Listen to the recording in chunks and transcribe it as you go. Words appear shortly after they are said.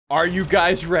Are you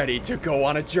guys ready to go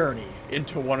on a journey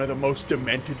into one of the most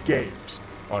demented games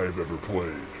I have ever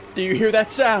played? Do you hear that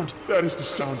sound? That is the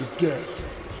sound of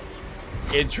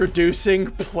death. Introducing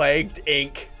Plagued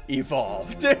Inc.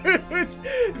 Evolved. Dudes,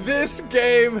 this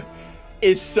game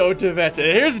is so demented.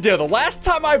 And here's the deal. The last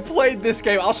time I played this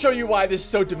game, I'll show you why this is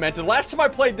so demented. Last time I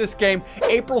played this game,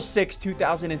 April 6,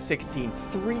 2016.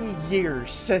 3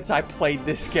 years since I played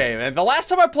this game. And the last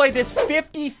time I played this,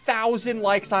 50,000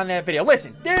 likes on that video.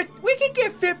 Listen, dude, we can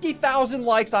get 50,000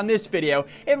 likes on this video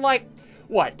in like,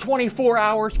 what, 24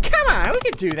 hours? Come on, we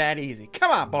can do that easy.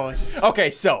 Come on, boys. Okay,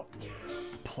 so,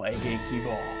 Plague Inc.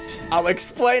 Evolved. I'll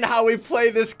explain how we play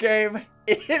this game.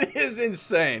 It is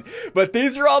insane. But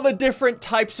these are all the different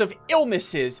types of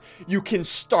illnesses you can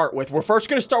start with. We're first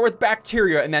going to start with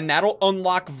bacteria, and then that'll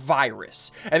unlock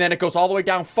virus. And then it goes all the way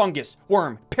down: fungus,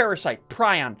 worm, parasite,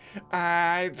 prion.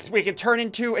 We can turn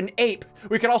into an ape.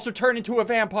 We can also turn into a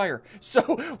vampire. So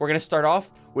we're going to start off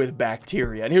with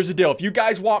bacteria. And here's the deal. If you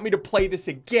guys want me to play this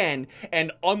again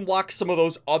and unlock some of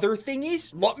those other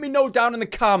thingies, let me know down in the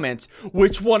comments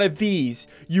which one of these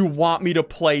you want me to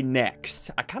play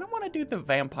next. I kind of want to do the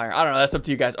vampire. I don't know. That's up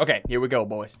to you guys. Okay, here we go,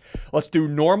 boys. Let's do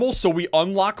normal so we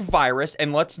unlock virus,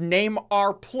 and let's name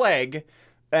our plague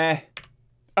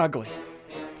ugly.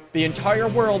 The entire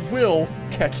world will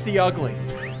catch the ugly.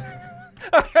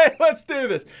 All right, let's do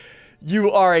this.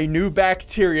 You are a new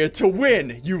bacteria. To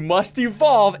win, you must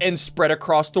evolve and spread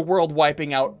across the world,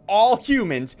 wiping out all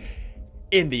humans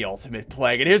in the ultimate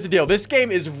plague. And here's the deal. This game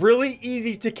is really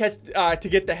easy to catch, to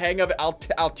get the hang of it.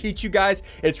 I'll teach you guys.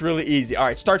 It's really easy. All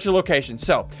right, start your location.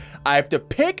 So I have to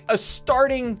pick a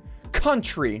starting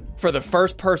country for the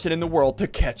first person in the world to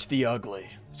catch the ugly.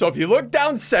 So if you look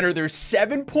down center, there's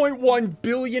 7.1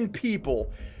 billion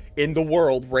people in the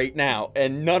world right now,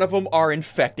 and none of them are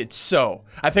infected. So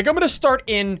I think I'm going to start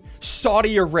in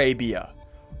Saudi Arabia,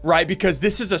 right? Because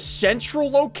this is a central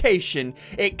location.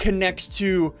 It connects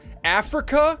to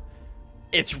Africa.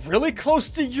 It's really close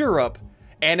to Europe,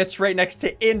 and it's right next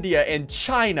to India and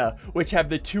China, which have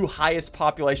the two highest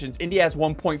populations. India has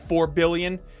 1.4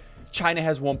 billion. China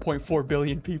has 1.4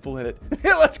 billion people in it.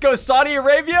 Let's go Saudi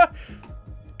Arabia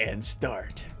and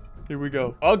start. Here we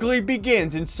go. Ugly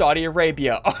begins in Saudi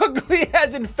Arabia. Ugly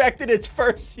has infected its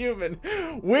first human.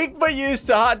 Weak but used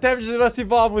to hot temperatures, must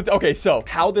evolve with... Okay, so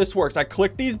how this works. I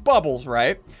click these bubbles,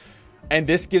 right? And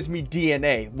this gives me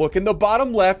DNA. Look in the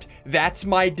bottom left. That's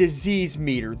my disease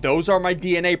meter. Those are my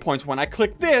DNA points. When I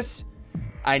click this,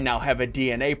 I now have a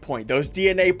DNA point. Those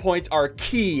DNA points are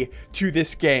key to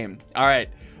this game. All right,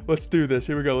 let's do this.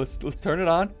 Here we go. Let's turn it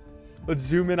on. Let's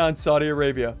zoom in on Saudi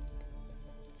Arabia.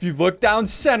 If you look down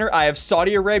center, I have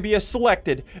Saudi Arabia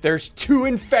selected. There's 2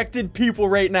 infected people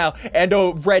right now, and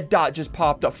a red dot just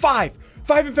popped up. 5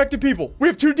 infected people. We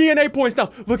have 2 DNA points now.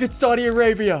 Look at Saudi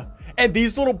Arabia. And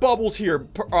these little bubbles here,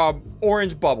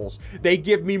 orange bubbles, they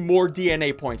give me more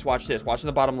DNA points. Watch this. Watch in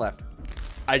the bottom left.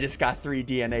 I just got 3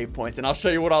 DNA points, and I'll show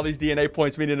you what all these DNA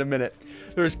points mean in a minute.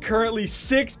 There's currently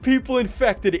 6 people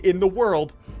infected in the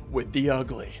world with the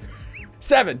ugly.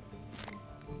 7.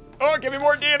 Oh, give me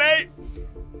more DNA.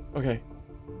 Okay.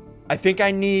 I think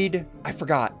I need... I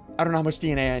forgot. I don't know how much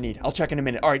DNA I need. I'll check in a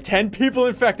minute. All right, 10 people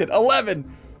infected. 11.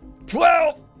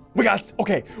 12. We got...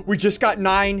 Okay, we just got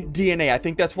 9 DNA. I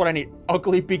think that's what I need.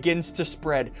 Ugly begins to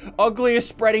spread. Ugly is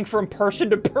spreading from person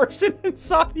to person in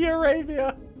Saudi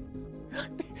Arabia.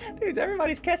 Dude,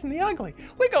 everybody's catching the ugly.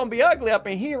 We're gonna be ugly up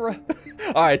in here.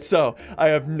 All right, so I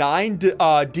have 9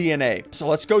 DNA. So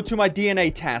let's go to my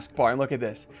DNA taskbar and look at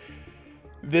this.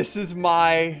 This is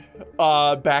my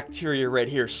bacteria right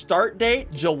here. Start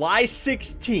date, July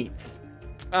 16th.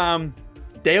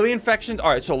 Daily infections.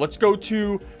 All right, so let's go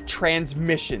to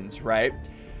transmissions, right?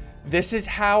 This is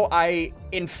how I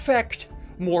infect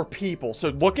more people. So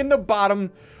look in the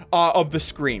bottom of the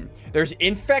screen. There's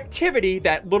infectivity,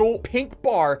 that little pink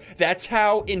bar. That's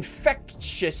how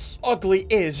infectious ugly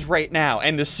is right now.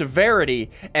 And the severity,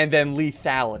 and then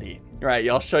lethality. Right,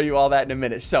 I'll show you all that in a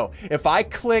minute. So if I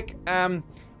click,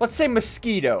 let's say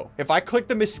mosquito. If I click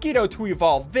the mosquito to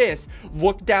evolve this,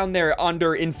 look down there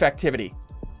under infectivity.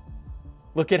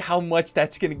 Look at how much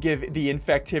that's going to give the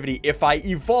infectivity. If I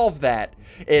evolve that,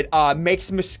 it makes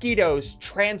mosquitoes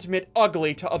transmit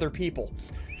ugly to other people.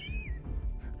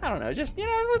 I don't know, just, you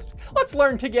know, let's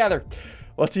learn together.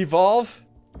 Let's evolve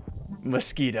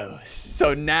mosquitoes.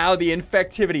 So now the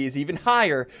infectivity is even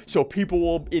higher, so people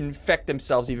will infect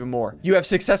themselves even more. You have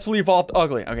successfully evolved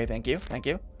ugly. Okay, thank you. Thank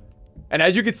you. And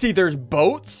as you can see, there's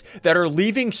boats that are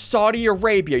leaving Saudi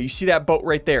Arabia. You see that boat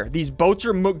right there. These boats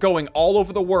are going all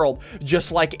over the world,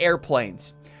 just like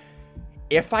airplanes.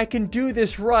 if I can do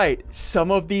this right,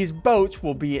 some of these boats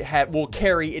will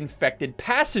carry infected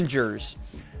passengers,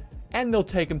 and they'll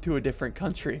take them to a different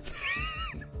country.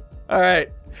 All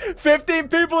right, 15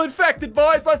 people infected,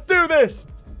 boys. Let's do this.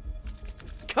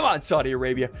 Come on, Saudi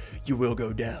Arabia. You will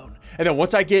go down. And then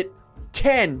once I get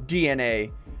 10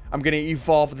 DNA, I'm going to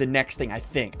evolve the next thing, I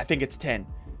think. I think it's 10.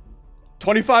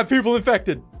 25 people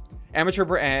infected. Amateur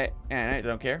and I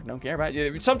don't care about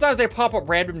it. Sometimes they pop up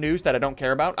random news that I don't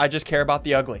care about. I just care about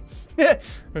the ugly. But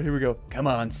here we go. Come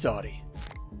on, Saudi.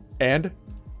 And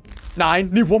 9.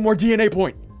 Need one more DNA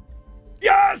point.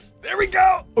 Yes! There we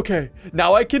go. Okay,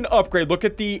 now I can upgrade. Look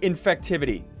at the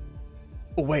infectivity.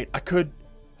 Oh, wait. I could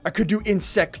do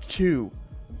insect 2.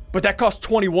 But that costs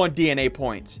 21 DNA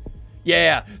points.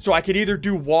 Yeah, so I could either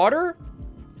do water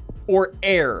or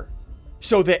air.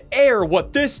 So the air,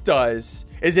 what this does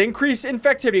is increase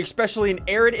infectivity, especially in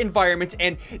arid environments,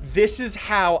 and this is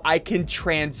how I can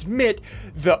transmit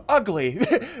the ugly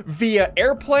via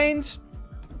airplanes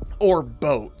or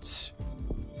boats.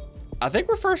 I think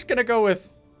we're first gonna go with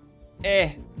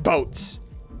boats.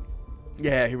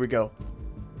 Yeah, here we go.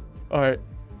 All right,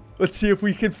 let's see if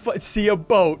we can see a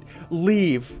boat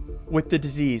leave with the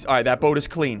disease. All right, that boat is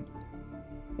clean.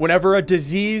 Whenever a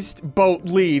diseased boat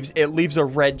leaves, it leaves a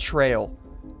red trail.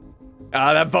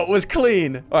 That boat was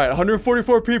clean. All right,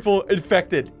 144 people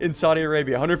infected in Saudi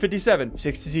Arabia. 157.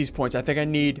 6 disease points. I think I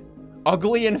need...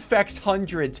 Ugly infects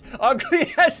hundreds. Ugly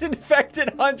has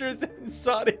infected hundreds in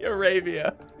Saudi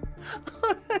Arabia.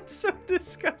 That's so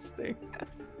disgusting.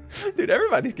 Dude,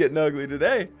 everybody's getting ugly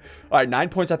today. All right, 9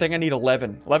 points. I think I need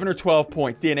 11. 11 or 12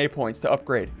 points, DNA points to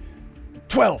upgrade.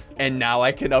 12. And now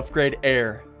I can upgrade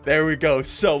air. There we go.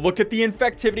 So look at the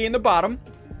infectivity in the bottom.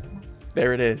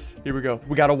 There it is. Here we go.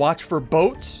 We got to watch for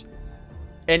boats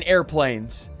and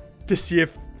airplanes to see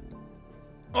if...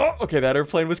 Oh, okay. That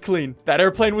airplane was clean. That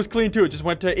airplane was clean too. It just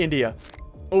went to India.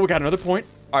 Oh, we got another point.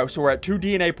 All right, so we're at 2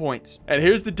 DNA points. And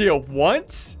here's the deal.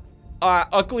 Once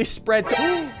ugly spreads...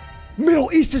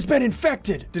 Middle East has been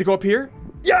infected. Did it go up here?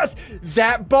 Yes!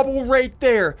 That bubble right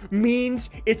there means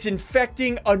it's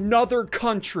infecting another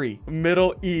country.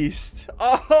 Middle East.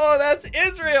 Oh, that's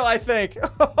Israel, I think.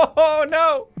 Oh,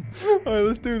 no. All right,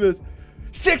 let's do this.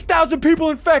 6,000 people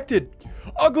infected.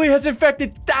 Ugly has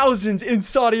infected thousands in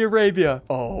Saudi Arabia.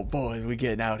 Oh, boy, we're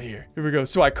getting out here. Here we go.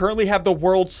 So I currently have the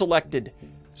world selected.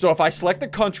 So if I select the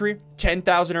country,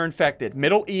 10,000 are infected.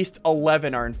 Middle East,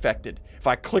 11 are infected. If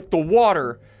I click the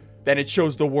water, then it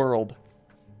shows the world.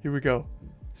 Here we go.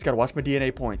 Just gotta watch my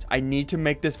DNA points. I need to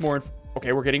make this more...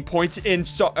 Okay, we're getting points in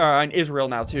Israel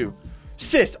now, too.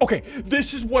 Cyst. Okay,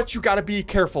 this is what you gotta be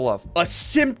careful of. A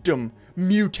symptom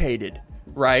mutated,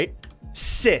 right?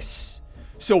 Cysts.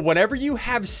 So whenever you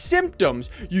have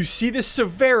symptoms, you see the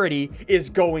severity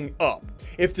is going up.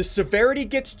 If the severity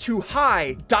gets too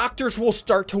high, doctors will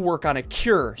start to work on a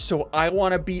cure. So I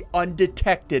want to be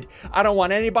undetected. I don't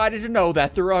want anybody to know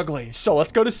that they're ugly. So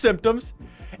let's go to symptoms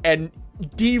and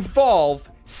devolve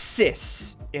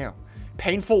cysts. Ew.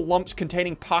 Painful lumps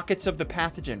containing pockets of the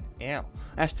pathogen. Ew.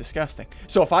 That's disgusting.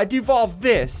 So if I devolve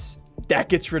this, that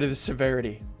gets rid of the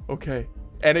severity. Okay.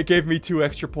 And it gave me 2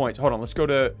 extra points. Hold on. Let's go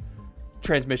to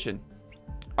transmission.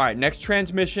 All right. Next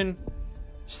transmission.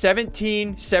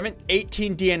 18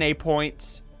 DNA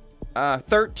points.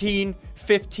 13,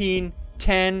 15,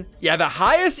 10. Yeah, the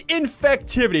highest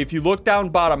infectivity, if you look down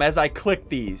bottom as I click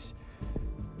these,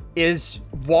 is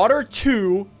water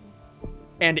 2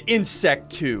 and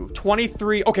insect 2.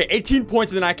 23. Okay, 18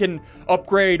 points, and then I can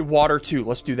upgrade water 2.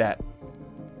 Let's do that.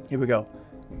 Here we go.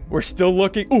 We're still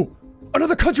looking. Ooh,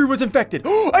 another country was infected.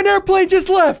 An airplane just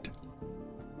left.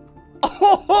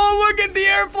 Oh, look at the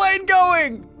airplane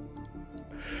going.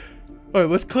 All right,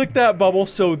 let's click that bubble.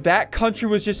 So that country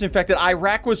was just infected.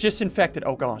 Iraq was just infected.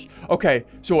 Oh, gosh. Okay,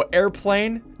 so an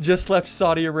airplane just left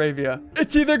Saudi Arabia.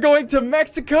 It's either going to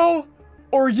Mexico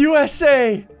or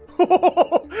USA.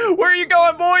 Where are you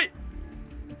going, boy?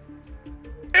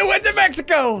 It went to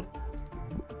Mexico.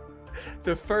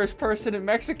 The first person in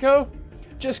Mexico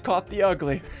just caught the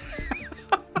ugly.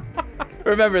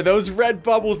 Remember, those red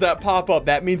bubbles that pop up,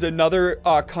 that means another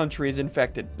country is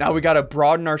infected. Now we got to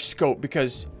broaden our scope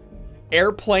because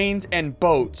airplanes and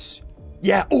boats.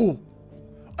 Yeah. Oh,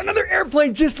 another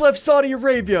airplane just left Saudi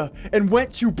Arabia and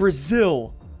went to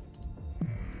Brazil.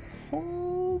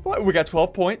 Oh, we got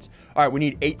 12 points. All right, we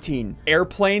need 18.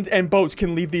 Airplanes and boats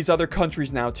can leave these other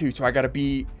countries now too. So I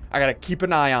gotta keep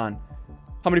an eye on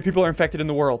how many people are infected in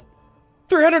the world.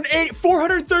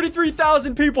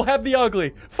 433,000 people have the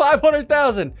ugly.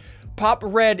 500,000. Pop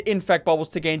red infect bubbles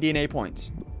to gain DNA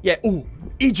points. Yeah. Ooh,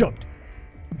 Egypt.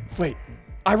 Wait,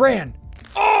 Iran.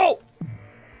 Oh!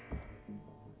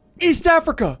 East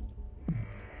Africa.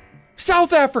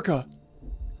 South Africa.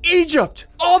 Egypt.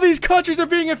 All these countries are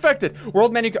being infected.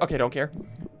 World menu. Okay, don't care.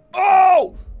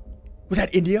 Oh! Was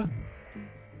that India?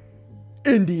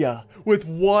 India. With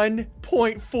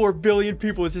 1.4 billion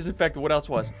people is infected. What else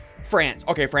was? France.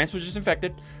 Okay, France was just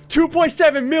infected.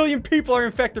 2.7 million people are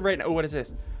infected right now. Oh, what is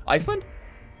this? Iceland?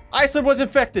 Iceland was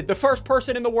infected. The first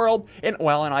person in the world in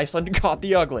Iceland caught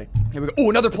the ugly. Here we go. Oh,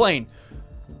 another plane.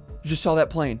 You just saw that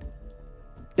plane.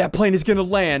 That plane is gonna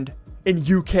land in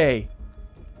UK.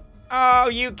 Oh,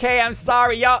 UK, I'm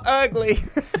sorry. Y'all ugly.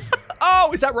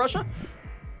 Oh, is that Russia?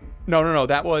 No, no, no.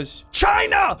 That was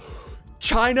China.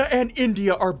 China and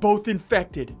India are both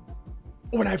infected.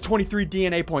 Oh, and I have 23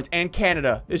 DNA points. And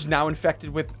Canada is now infected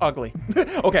with ugly.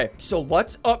 Okay, so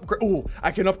let's upgrade. Oh,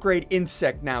 I can upgrade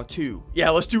insect now, too. Yeah,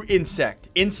 let's do insect.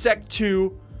 Insect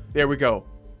 2. There we go.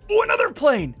 Oh, another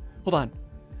plane. Hold on.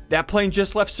 That plane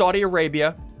just left Saudi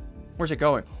Arabia. Where's it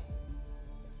going?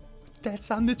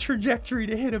 That's on the trajectory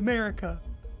to hit America.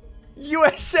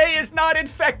 USA is not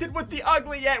infected with the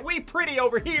ugly yet. We pretty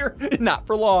over here. Not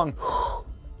for long.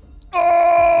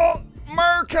 Oh,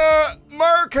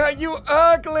 Merca, you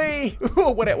ugly.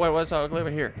 What was ugly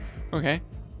over here? Okay.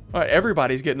 All right,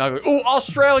 everybody's getting ugly. Oh,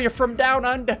 Australia from down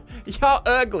under. Y'all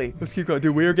ugly. Let's keep going.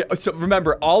 Dude, we are getting... So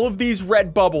remember, all of these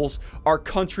red bubbles are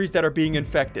countries that are being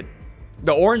infected.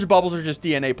 The orange bubbles are just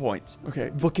DNA points.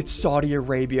 Okay, look at Saudi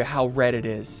Arabia, how red it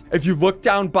is. If you look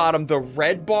down bottom, the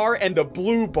red bar and the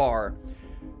blue bar,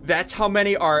 that's how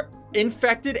many are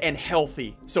infected and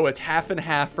healthy. So it's half and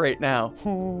half right now.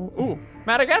 Ooh,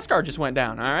 Madagascar just went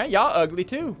down. All right, y'all ugly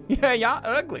too. Yeah, y'all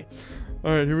ugly.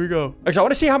 All right, here we go. Actually, I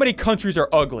want to see how many countries are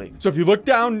ugly. So if you look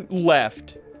down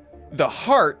left, the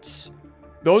hearts,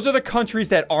 those are the countries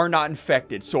that are not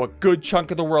infected. So a good chunk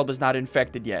of the world is not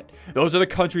infected yet. Those are the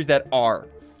countries that are.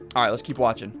 All right, let's keep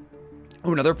watching.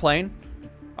 Oh, another plane.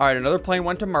 All right, another plane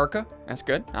went to Merca. That's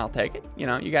good. I'll take it. You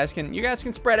know, you guys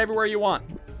can spread everywhere you want.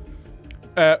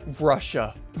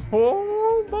 Russia.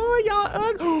 Oh boy,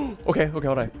 y'all. Okay, hold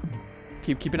on.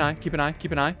 Keep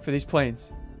an eye for these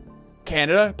planes.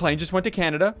 Canada. Plane just went to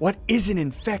Canada. What isn't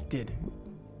infected?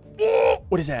 Oh,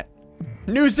 what is that?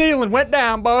 New Zealand went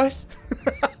down, boys.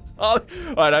 All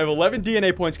right, I have 11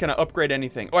 DNA points. Can I upgrade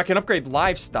anything? Oh, I can upgrade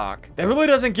livestock. That really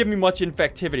doesn't give me much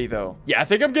infectivity, though. Yeah, I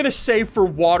think I'm gonna save for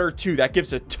water, too. That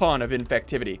gives a ton of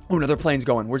infectivity. Oh, another plane's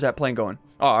going. Where's that plane going?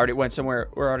 Oh, I already went somewhere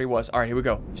where it already was. All right, here we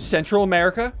go. Central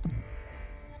America.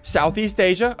 Southeast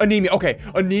Asia. Anemia. Okay,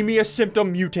 anemia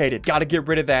symptom mutated. Gotta get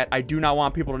rid of that. I do not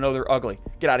want people to know they're ugly.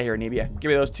 Get out of here, anemia. Give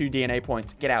me those 2 DNA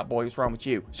points. Get out, boy. What's wrong with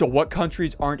you? So what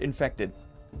countries aren't infected?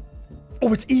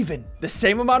 Oh, it's even. The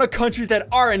same amount of countries that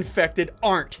are infected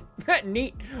aren't.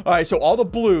 Neat. All right, so all the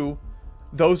blue,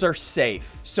 those are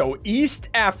safe. So East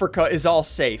Africa is all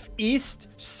safe.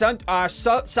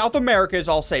 South America is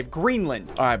all safe.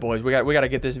 Greenland. All right, boys, we got to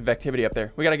get this infectivity up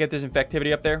there.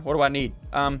 What do I need?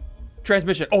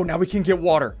 Transmission. Oh, now we can get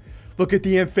water. Look at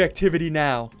the infectivity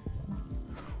now.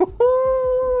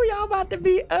 Y'all about to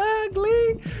be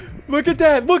ugly. Look at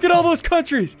that. Look at all those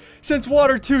countries since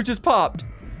water 2 just popped.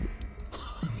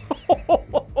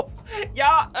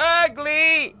 Y'all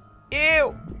ugly.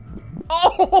 Ew.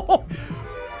 Oh.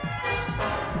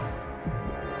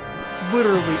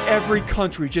 Literally every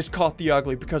country just caught the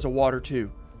ugly because of water 2.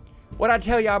 What I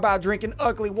tell y'all about drinking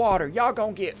ugly water? Y'all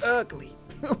gonna get ugly.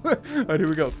 All right, here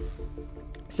we go.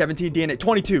 17 DNA,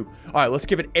 22. All right, let's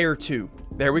give it air 2.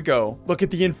 There we go. Look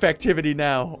at the infectivity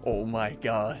now. Oh my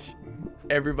gosh.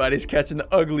 Everybody's catching the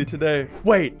ugly today.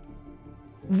 Wait.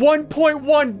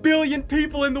 1.1 billion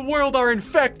people in the world are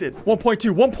infected.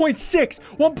 1.2, 1.6,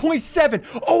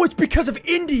 1.7. Oh, it's because of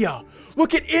India.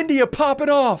 Look at India popping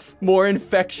off. More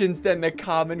infections than the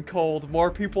common cold.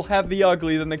 More people have the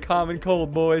ugly than the common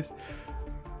cold, boys.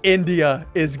 India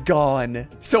is gone.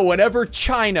 So whenever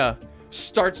China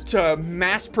starts to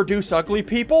mass produce ugly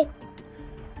people,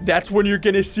 that's when you're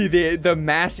gonna see the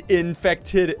mass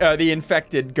infected, the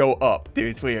infected go up.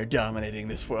 Dudes, we are dominating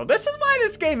this world. This is why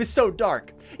this game is so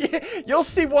dark. You'll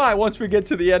see why once we get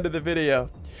to the end of the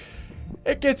video.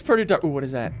 It gets pretty dark. Ooh, what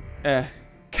is that?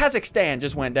 Kazakhstan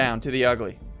just went down to the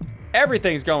ugly.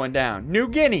 Everything's going down. New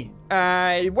Guinea,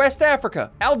 West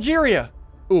Africa, Algeria.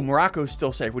 Ooh, Morocco's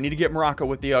still safe. We need to get Morocco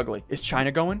with the ugly. Is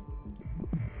China going?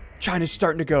 China's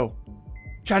starting to go.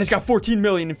 China's got 14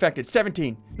 million infected.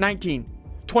 17, 19.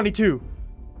 22,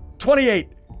 28.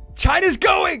 China's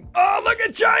going. Oh, look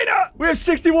at China. We have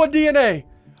 61 DNA.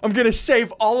 I'm going to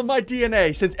save all of my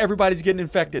DNA since everybody's getting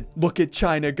infected. Look at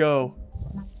China go.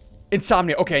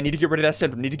 Insomnia. Okay, I need to get rid of that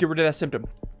symptom.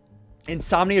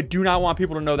 Insomnia, do not want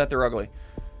people to know that they're ugly.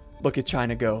 Look at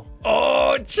China go. Oh,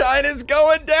 Oh, China's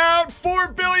going down. 4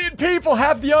 billion people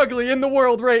have the ugly in the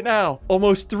world right now.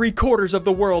 Almost 3/4 of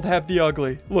the world have the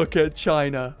ugly. Look at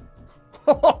China.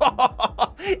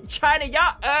 China,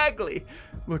 y'all ugly.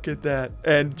 Look at that.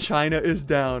 And China is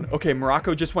down. Okay,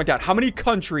 Morocco just went down. How many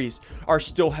countries are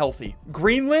still healthy?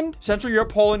 Greenland, Central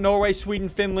Europe, Poland, Norway, Sweden,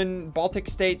 Finland, Baltic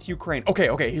states, Ukraine.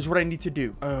 Okay, here's what I need to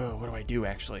do. Oh, what do I do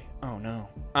actually? Oh no.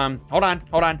 Hold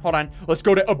on. Let's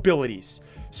go to abilities.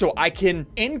 So I can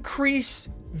increase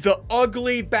the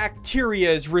ugly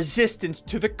bacteria's resistance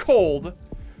to the cold,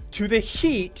 to the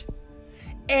heat,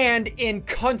 and in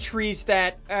countries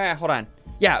that, hold on.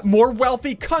 Yeah, more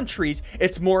wealthy countries,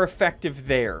 it's more effective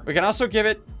there. We can also give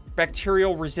it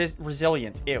bacterial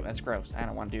resilience. Ew, that's gross. I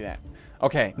don't want to do that.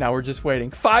 Okay, now we're just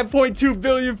waiting. 5.2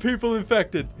 billion people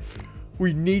infected.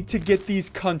 We need to get these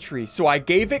countries. So I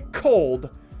gave it cold,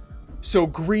 so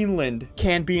Greenland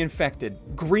can be infected.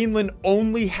 Greenland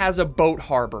only has a boat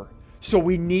harbor. So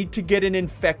we need to get an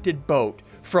infected boat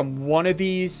from one of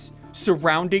these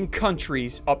surrounding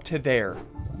countries up to there.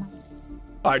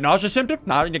 All right, nausea symptom?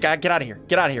 No, you gotta get out of here.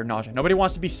 Get out of here, nausea. Nobody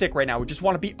wants to be sick right now. We just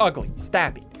want to be ugly.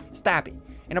 Stabby.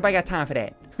 Ain't nobody got time for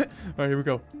that. All right, here we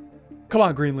go. Come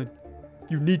on, Greenland.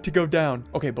 You need to go down.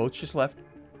 Okay, boats just left.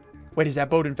 Wait, is that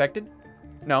boat infected?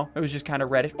 No, it was just kind of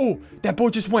reddish. Oh, that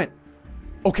boat just went.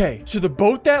 Okay, so the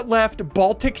boat that left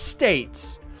Baltic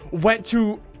states went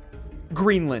to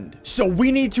Greenland. So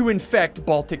we need to infect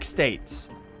Baltic states.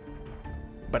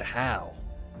 But how?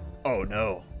 Oh,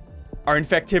 no. Our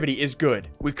infectivity is good.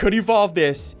 We could evolve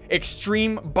this.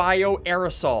 Extreme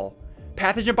bioaerosol.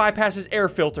 Pathogen bypasses air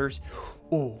filters.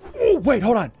 Oh, wait,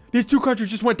 hold on. These two countries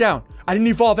just went down. I didn't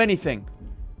evolve anything.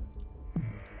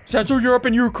 Central Europe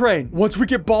and Ukraine. Once we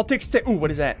get Baltic states. Ooh, what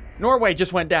is that? Norway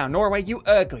just went down. Norway, you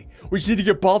ugly. We just need to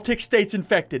get Baltic states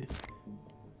infected.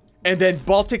 And then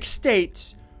Baltic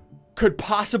states could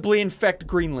possibly infect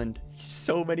Greenland.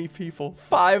 So many people.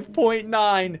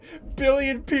 5.9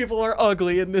 billion people are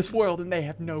ugly in this world and they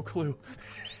have no clue.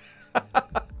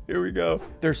 Here we go.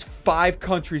 There's 5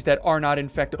 countries that are not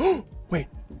infected. Oh, wait.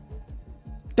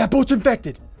 That boat's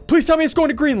infected. Please tell me it's going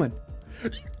to Greenland.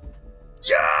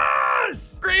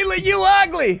 Yes! Greenland, you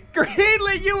ugly.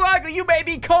 Greenland, you ugly. You may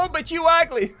be cold, but you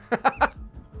ugly.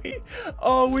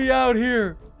 We out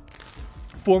here.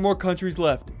 4 more countries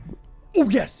left. Oh,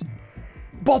 yes.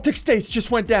 Baltic states just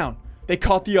went down. They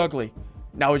caught the ugly.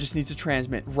 Now it just needs to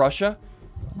transmit. Russia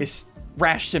is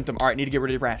rash symptom. All right, need to get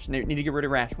rid of rash. Need to get rid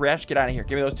of rash. Rash, get out of here.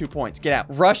 Give me those 2 points. Get out.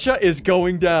 Russia is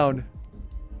going down.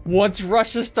 Once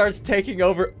Russia starts taking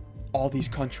over all these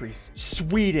countries,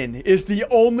 Sweden is the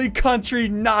only country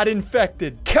not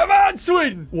infected. Come on,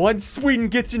 Sweden. Once Sweden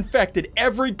gets infected,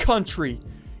 every country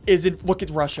is in. Look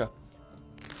at Russia.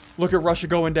 Look at Russia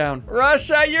going down.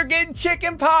 Russia, you're getting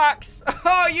chicken pox.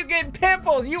 Oh, you getting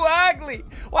pimples. You ugly.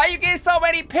 Why you getting so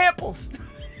many pimples?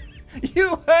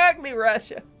 You ugly,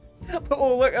 Russia.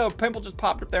 Oh, look. Oh, pimple just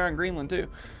popped up there on Greenland, too.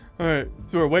 All right.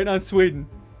 So we're waiting on Sweden.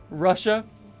 Russia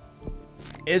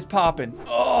is popping.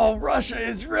 Oh, Russia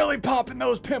is really popping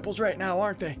those pimples right now,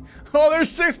 aren't they? Oh,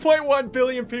 there's 6.1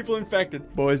 billion people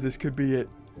infected. Boys, this could be it.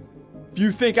 If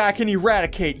you think I can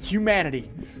eradicate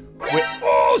humanity. Wait,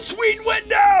 oh, Sweden went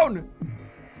down!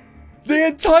 The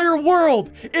entire world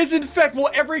is infected.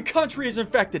 Well, every country is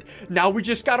infected. Now we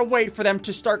just gotta wait for them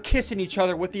to start kissing each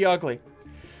other with the ugly.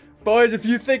 Boys, if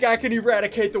you think I can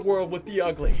eradicate the world with the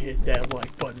ugly, hit that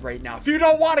like button right now. If you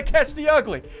don't want to catch the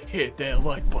ugly, hit that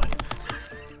like button.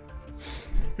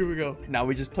 Here we go. Now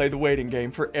we just play the waiting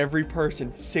game. For every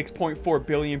person, 6.4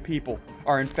 billion people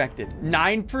are infected.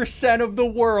 9% of the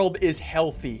world is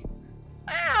healthy.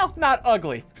 Ow, not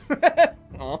ugly.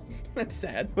 Oh, that's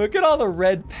sad. Look at all the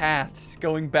red paths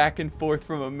going back and forth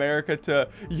from America to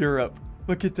Europe.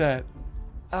 Look at that.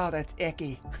 Oh, that's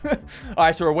icky. All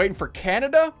right, so we're waiting for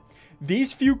Canada,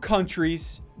 these few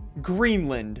countries,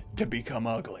 Greenland to become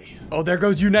ugly. Oh, there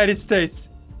goes United States.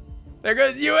 There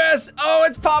goes US. Oh,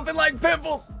 it's popping like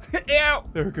pimples. Ew.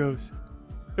 There it goes.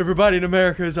 Everybody in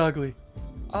America is ugly.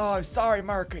 Oh, I'm sorry,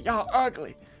 America. Y'all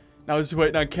ugly. Now we're just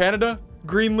waiting on Canada,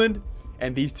 Greenland,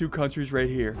 and these 2 countries right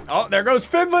here. Oh, there goes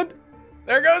Finland.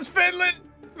 There goes Finland.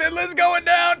 Finland's going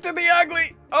down to the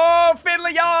ugly. Oh,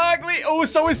 Finland, y'all ugly. Oh,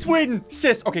 so is Sweden.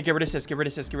 Sis. Okay, get rid of sis. Get rid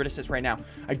of sis. Get rid of sis right now.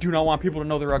 I do not want people to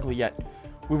know they're ugly yet.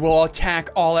 We will attack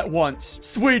all at once.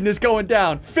 Sweden is going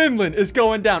down. Finland is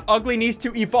going down. Ugly needs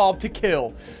to evolve to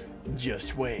kill.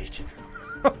 Just wait.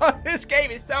 This game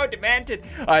is so demented.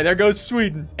 All right, there goes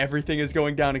Sweden. Everything is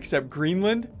going down except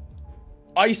Greenland,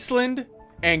 Iceland,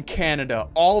 and Canada.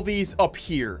 All these up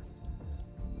here.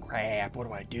 Crap, what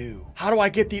do I do? How do I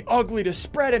get the ugly to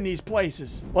spread in these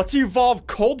places? Let's evolve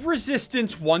cold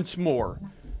resistance once more.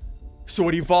 So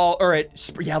it evolved. All right.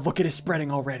 Yeah, look at it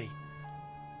spreading already.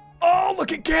 Oh,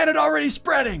 look at Canada already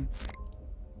spreading.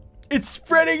 It's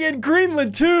spreading in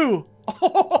Greenland too.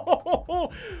 Oh,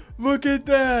 look at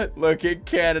that. Look at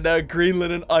Canada,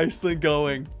 Greenland, and Iceland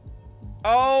going.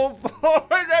 Oh,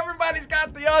 boys, everybody's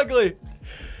got the ugly.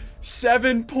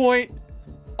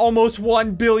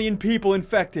 1 billion people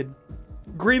infected.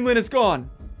 Greenland is gone.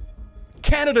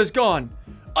 Canada's gone.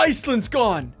 Iceland's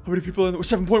gone. How many people in there?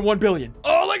 7.1 billion.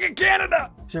 Oh, look at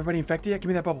Canada. Is everybody infected yet? Give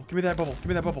me that bubble. Give me that bubble. Give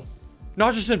me that bubble.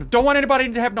 Nausea symptom. Don't want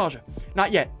anybody to have nausea.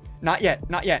 Not yet. Not yet.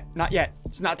 Not yet. Not yet.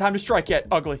 It's not time to strike yet,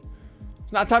 ugly.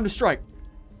 It's not time to strike.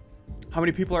 How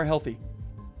many people are healthy?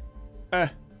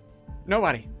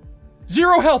 Nobody.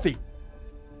 0 healthy.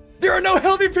 There are no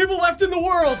healthy people left in the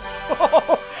world.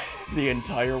 The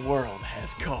entire world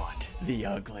has caught the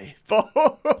ugly.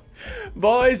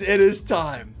 Boys, it is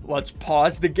time. Let's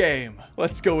pause the game.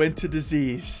 Let's go into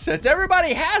disease. Since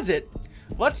everybody has it,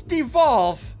 let's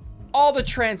devolve all the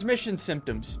transmission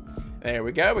symptoms. There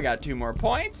we go. We got 2 more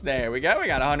points. There we go. We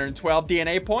got 112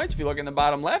 DNA points. If you look in the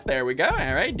bottom left, there we go. All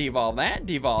right. Devolve that.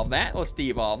 Devolve that. Let's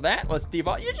devolve that. Let's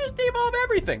devolve. You just devolve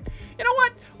everything. You know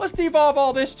what? Let's devolve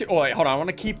all this too. Oh, wait. Hold on. I want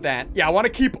to keep that. Yeah, I want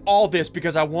to keep all this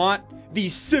because I want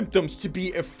these symptoms to be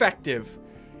effective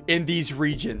in these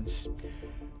regions.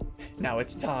 Now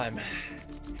it's time.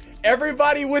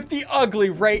 Everybody with the ugly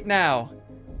right now,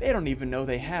 they don't even know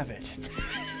they have it.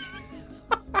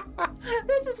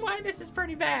 This is why this is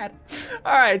pretty bad.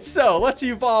 All right, so let's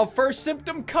evolve. First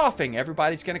symptom, coughing.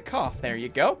 Everybody's gonna cough. There you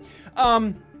go.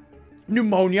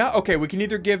 Pneumonia. Okay, we can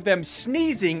either give them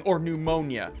sneezing or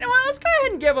pneumonia. You know what? Let's go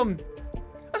ahead and give them.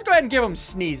 Let's go ahead and give them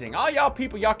sneezing. All y'all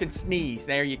people, y'all can sneeze.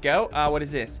 There you go. What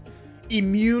is this?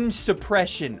 Immune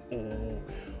suppression. Oh.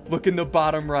 Look in the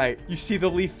bottom right. You see the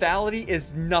lethality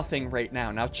is nothing right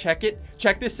now. Now check it.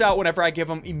 Check this out whenever I give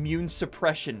them immune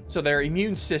suppression. So their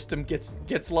immune system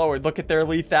gets lowered. Look at their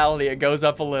lethality. It goes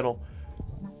up a little.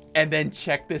 And then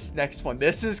check this next one.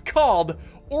 This is called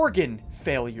organ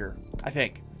failure, I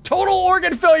think. Total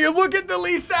organ failure. Look at the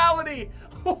lethality.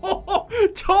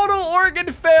 Total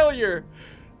organ failure.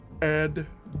 And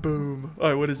boom. All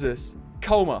right, what is this?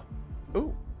 Coma.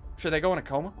 Ooh. Should they go in a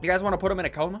coma? You guys want to put them in a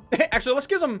coma? Actually, let's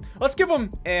give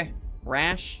them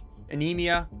rash,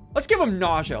 anemia. Let's give them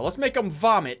nausea. Let's make them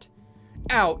vomit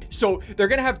out. So they're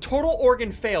going to have total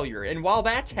organ failure. And while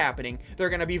that's happening, they're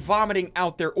going to be vomiting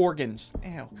out their organs.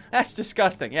 Ew, that's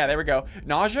disgusting. Yeah, there we go.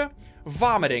 Nausea,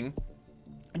 vomiting,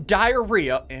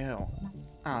 diarrhea. Ew. Oh,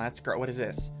 that's gross. What is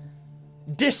this?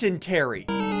 Dysentery.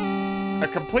 A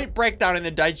complete breakdown in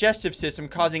the digestive system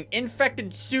causing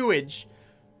infected sewage.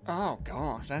 Oh,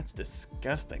 gosh, that's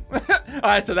disgusting. All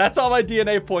right, so that's all my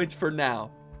DNA points for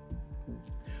now.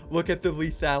 Look at the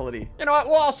lethality. You know what?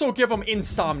 We'll also give them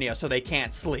insomnia so they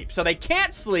can't sleep. So they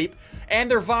can't sleep, and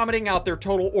they're vomiting out their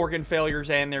total organ failures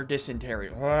and their dysentery.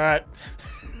 What?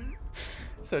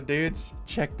 So, dudes,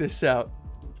 check this out.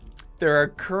 There are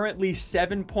currently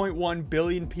 7.1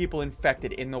 billion people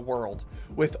infected in the world,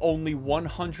 with only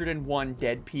 101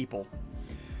 dead people.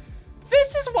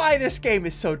 This is why this game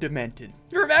is so demented.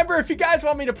 Remember, if you guys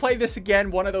want me to play this again,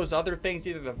 one of those other things,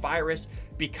 either the virus,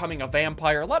 becoming a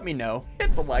vampire, let me know.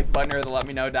 Hit the like button or let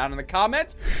me know down in the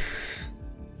comments.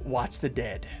 Watch the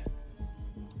dead.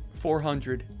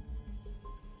 400.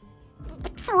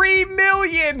 3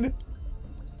 million.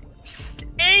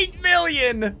 8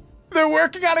 million. They're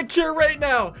working on a cure right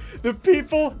now. The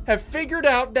people have figured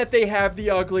out that they have the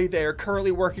ugly. They are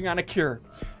currently working on a cure.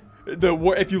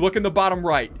 If you look in the bottom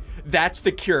right, that's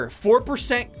the cure.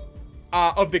 4%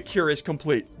 of the cure is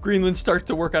complete. Greenland starts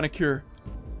to work on a cure.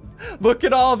 Look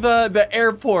at all the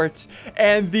airports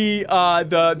and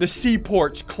the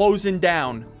seaports closing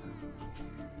down.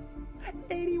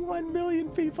 81 million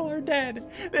people are dead.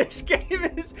 This game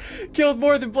has killed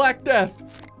more than Black Death.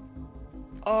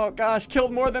 Oh gosh,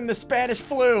 killed more than the Spanish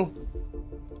flu.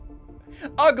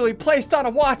 Ugly placed on a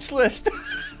watch list.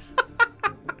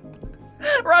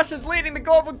 Russia's leading the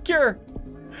global cure.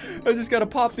 I just gotta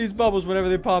pop these bubbles whenever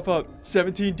they pop up.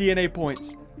 17 DNA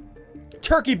points.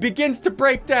 Turkey begins to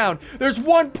break down. There's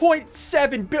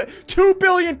 2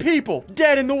 billion people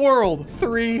dead in the world.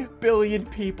 3 billion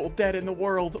people dead in the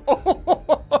world.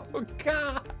 Oh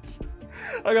gosh.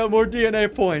 I got more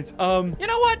DNA points. You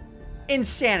know what?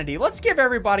 Insanity. Let's give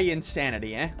everybody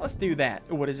insanity, eh? Let's do that.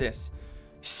 What is this?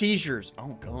 Seizures.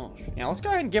 Oh gosh. Yeah, let's go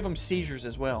ahead and give them seizures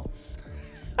as well.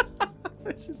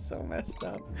 This is so messed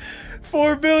up.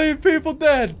 4 billion people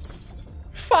dead.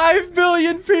 5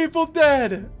 billion people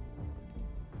dead.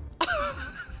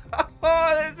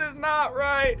 Oh, this is not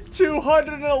right.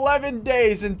 211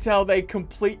 days until they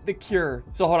complete the cure.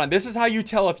 So hold on. This is how you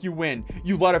tell if you win.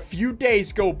 You let a few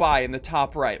days go by in the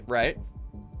top right, right?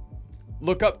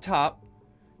 Look up top.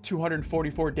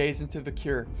 244 days into the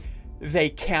cure. They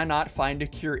cannot find a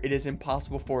cure. It is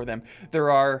impossible for them. There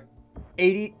are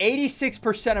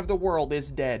 86% of the world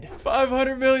is dead.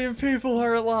 500 million people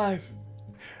are alive.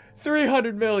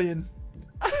 300 million.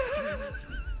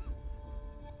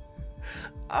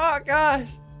 Oh, gosh.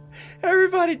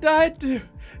 Everybody died too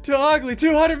ugly.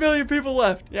 200 million people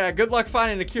left. Yeah, good luck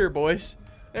finding a cure, boys.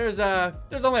 There's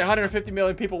only 150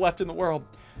 million people left in the world.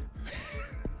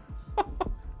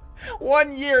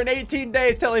 1 year and 18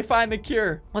 days till they find the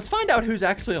cure. Let's find out who's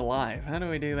actually alive. How do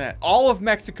we do that? All of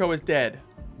Mexico is dead.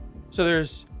 So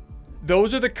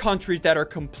those are the countries that are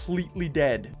completely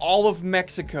dead. All of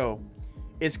Mexico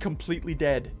is completely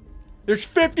dead. There's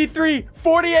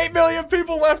 48 million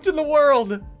people left in the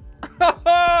world.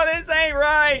 Oh, this ain't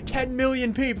right. 10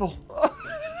 million people.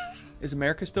 Is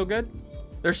America still good?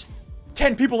 There's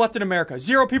 10 people left in America.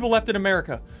 0 people left in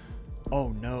America. Oh,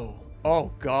 no.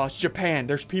 Oh, gosh. Japan.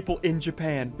 There's people in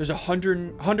Japan. There's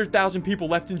 100,000 people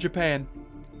left in Japan.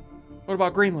 What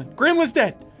about Greenland? Greenland's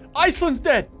dead. Iceland's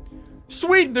dead.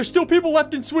 Sweden. There's still people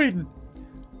left in Sweden.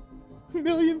 1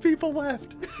 million people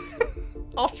left.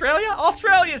 Australia?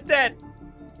 Australia's dead.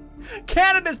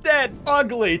 Canada's dead.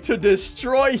 Ugly to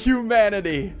destroy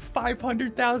humanity.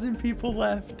 500,000 people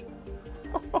left.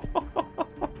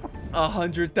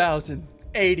 100,000.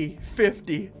 80.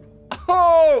 50.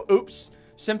 Oh, oops.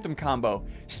 Symptom combo.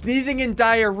 Sneezing and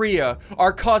diarrhea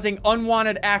are causing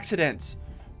unwanted accidents.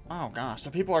 Oh, gosh. So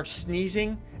people are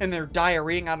sneezing and they're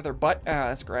diarrheaing out of their butt? Ah,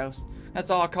 that's gross. That's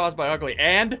all caused by ugly.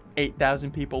 And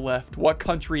 8,000 people left. What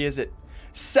country is it?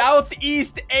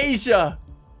 Southeast Asia.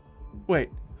 Wait.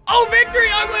 Oh, victory,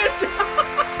 Ugly!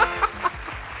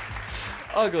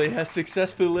 Ugly has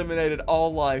successfully eliminated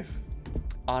all life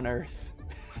on Earth.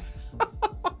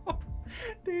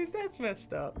 Dude, that's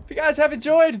messed up. If you guys have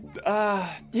enjoyed,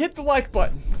 hit the like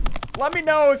button. Let me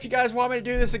know if you guys want me to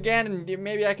do this again, and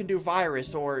maybe I can do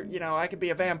virus, or, you know, I could be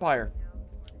a vampire.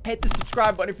 Hit the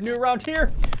subscribe button if you're new around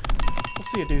here. We'll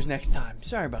see you dudes next time.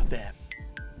 Sorry about that.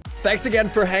 Thanks again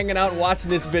for hanging out and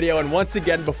watching this video. And once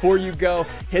again, before you go,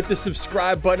 hit the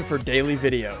subscribe button for daily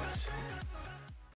videos.